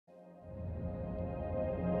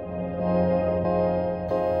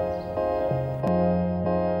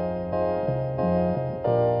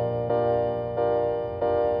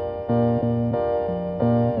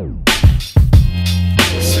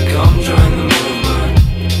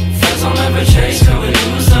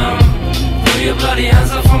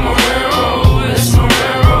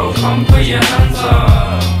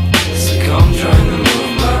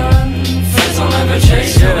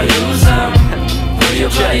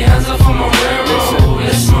bloody hands up on my railroad.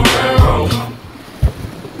 It's my railroad.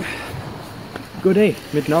 Goddag,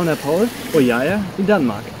 mit navn er Paul, og jeg er i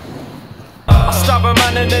Danmark. I stab a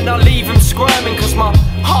man and then I leave him squirming, cause my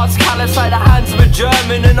heart's callous like the hands of a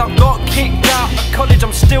German. And I got kicked out of college,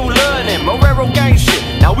 I'm still learning my railroad gang shit,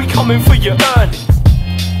 now we coming for your earnings.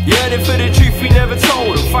 Yearning for the truth we never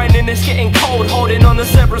told, I'm finding it's getting cold, holding on to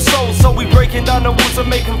separate souls. So we breaking down the walls and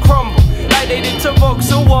make them crumble, like they did to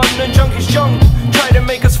Vauxhall 1 and Junkies Jungle. Try to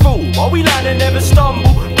make us fool, while we land and never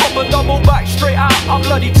stumble. Pop a double back, straight out, I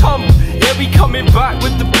bloody tumble. Yeah, we coming back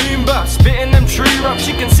with the boom bap, spitting them true raps.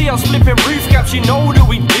 You can see us flipping roof gaps, you know that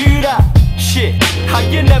we do that. Shit, how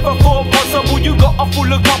you never thought possible. You got a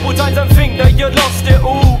fool a couple times and think that you lost it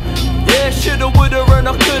all. Yeah, shoulda, woulda, and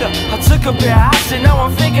I coulda. I took a bit of acid, now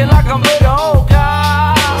I'm thinking like I'm better. Oh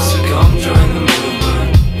God. So come join the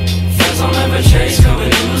movement. Feds I'll never chase, cause we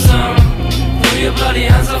lose them. Put your bloody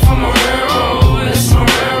hands up on my railroad. It's my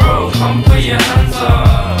railroad, come put your hands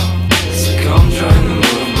up. So come join the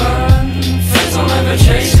movement. Feds I'll never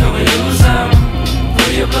chase, cause we lose them.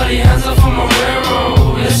 Put your bloody hands up on my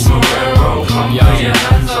railroad. It's my railroad, come put your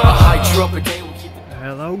hands up.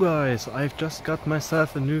 Hello guys, I've just got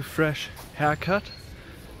myself a new fresh haircut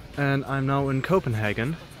and I'm now in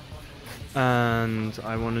Copenhagen and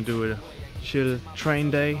I want to do a chill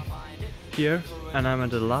train day here, and I'm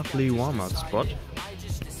at a lovely warm-up spot.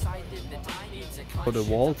 So the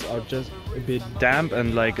walls are just a bit damp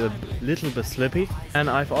and like a little bit slippy, and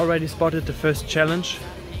I've already spotted the first challenge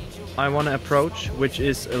I want to approach, which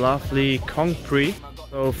is a lovely concrete.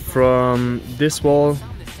 So from this wall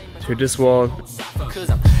to this wall.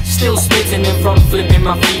 Still spitting in front, flipping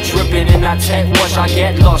my feet, tripping in that tech wash. I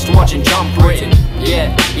get lost watching Jump Britain.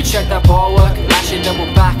 Yeah, you check that bar work, lashing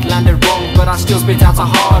double back, landed wrong, but I still spit out a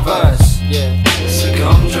hard verse. Yeah. So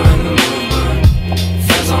come join the movement.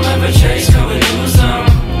 Feds I'll never chase, cause we lose them.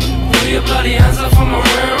 Put your bloody hands up on my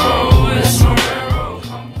railroad. It's my railroad.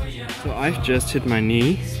 Come put your hands up. So I've just hit my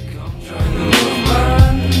knee. Come join the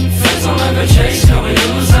movement. Feds I'll never chase, cause we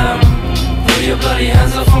lose them. Put your bloody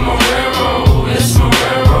hands up on my railroad. It's my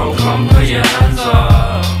railroad, come put your hands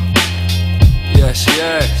up. Yes,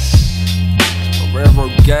 yes. A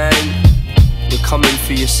railroad gang. We're coming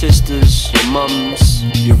for your sisters, your mums,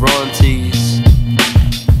 your aunties.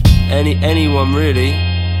 Anyone really.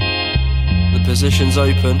 The position's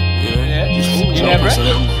open, you know. Yeah. Just drop us a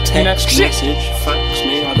little text message, fax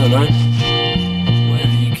me, I don't know.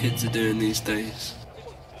 Whatever you kids are doing these days.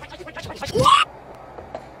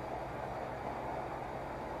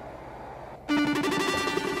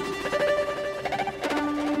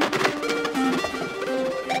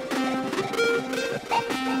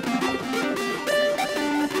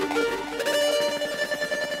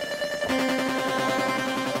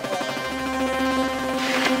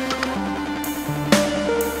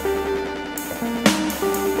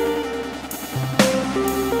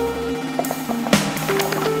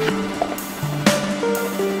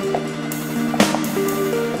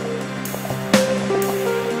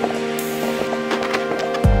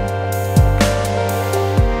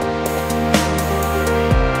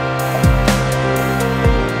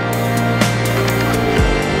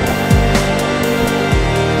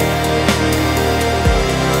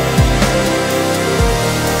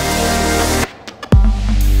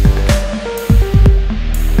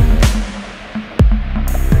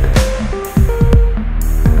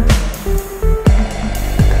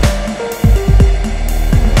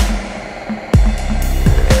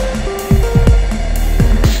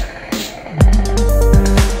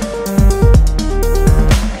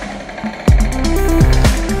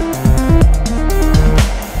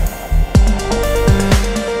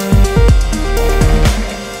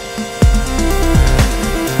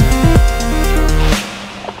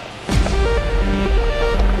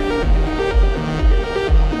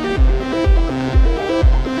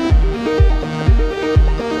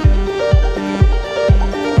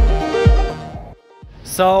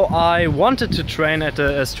 So I wanted to train at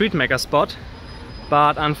a street maker spot,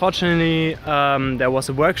 but unfortunately there was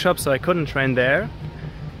a workshop, so I couldn't train there.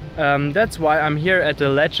 That's why I'm here at the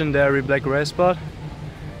legendary black race spot.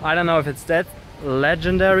 I don't know if it's that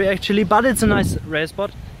legendary actually, but it's a nice race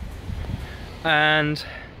spot. And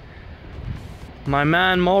my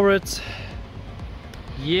man Moritz,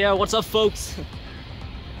 Yeah, what's up folks?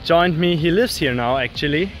 joined me. He lives here now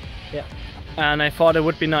actually. Yeah. And I thought it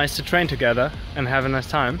would be nice to train together and have a nice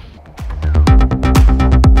time.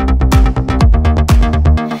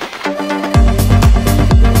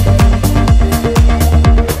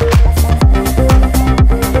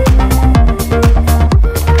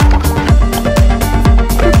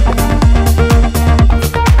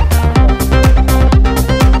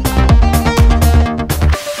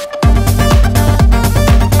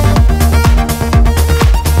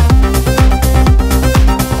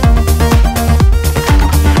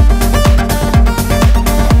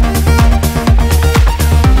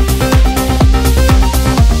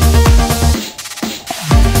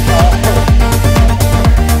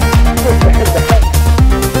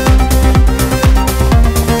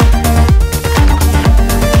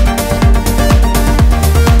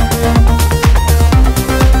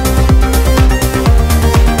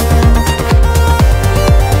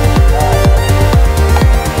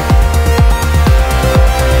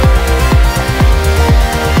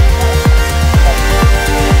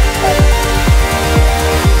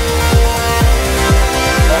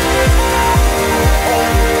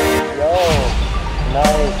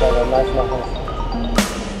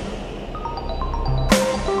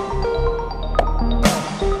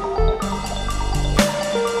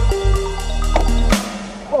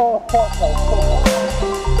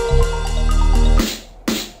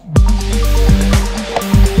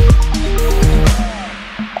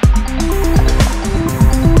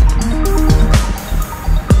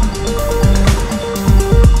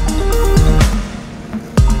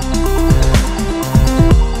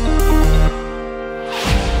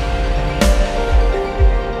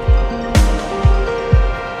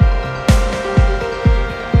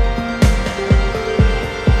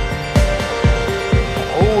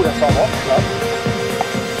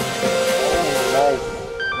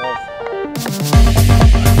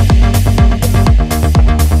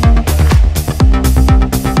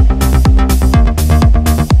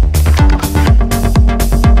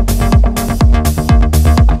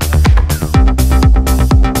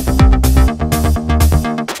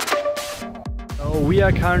 We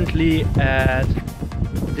are currently at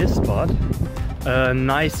this spot, a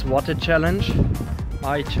nice water challenge.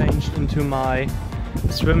 I changed into my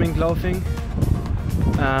swimming clothing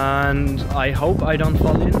and I hope I don't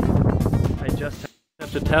fall in. I just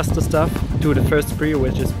have to test the stuff, do the first spree,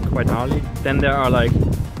 which is quite gnarly. Then there are like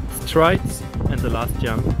strides and the last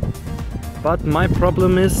jump. But my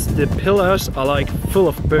problem is the pillars are like full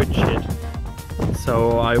of bird shit.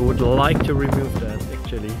 So I would like to remove that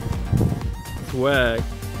actually. Swag.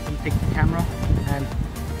 Take the camera and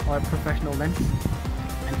our professional lens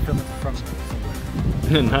and film it from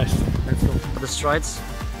somewhere. Nice. Let's go. For the strides,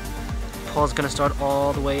 Paul's gonna start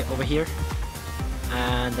all the way over here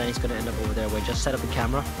and then he's gonna end up over there. We just set up the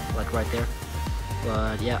camera, like right there.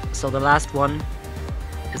 But yeah, so the last one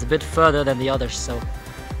is a bit further than the others, so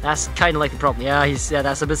that's kind of like the problem. Yeah,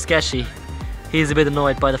 that's a bit sketchy. He's a bit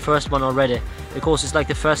annoyed by the first one already, because it's like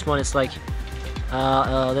the first one is like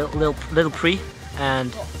little pre,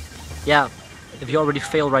 and yeah, if you already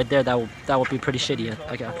fail right there, that would be pretty shitty,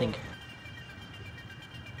 I think.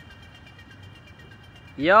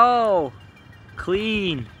 Yo,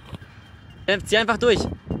 clean. Zieh einfach durch.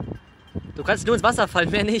 Du kannst nur ins Wasser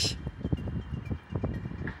fallen, mehr nicht.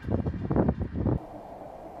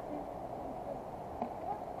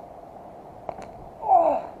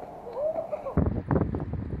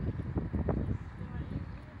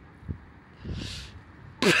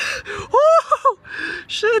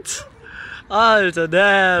 Shit! Alter,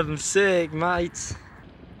 damn, sick, mate.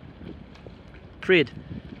 Pade.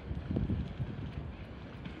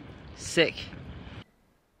 Sick.